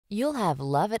You'll have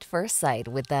love at first sight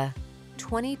with the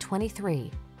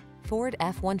 2023 Ford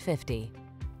F-150.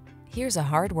 Here's a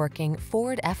hard-working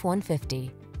Ford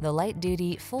F-150, the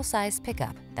light-duty, full-size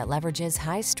pickup that leverages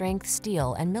high-strength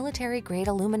steel and military-grade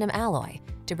aluminum alloy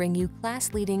to bring you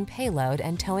class-leading payload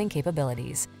and towing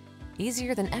capabilities.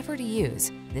 Easier than ever to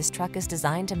use, this truck is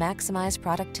designed to maximize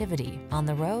productivity on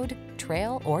the road,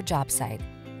 trail, or job site.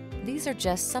 These are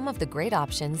just some of the great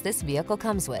options this vehicle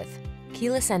comes with: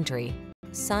 keyless entry,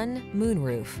 sun,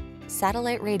 moonroof,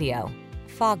 satellite radio,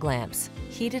 fog lamps,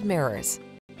 heated mirrors,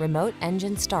 remote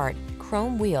engine start,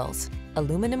 chrome wheels,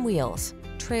 aluminum wheels,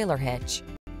 trailer hitch,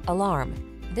 alarm.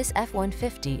 This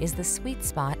F-150 is the sweet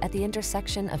spot at the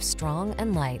intersection of strong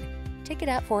and light. Take it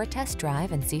out for a test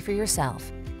drive and see for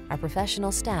yourself. Our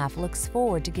professional staff looks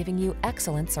forward to giving you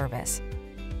excellent service.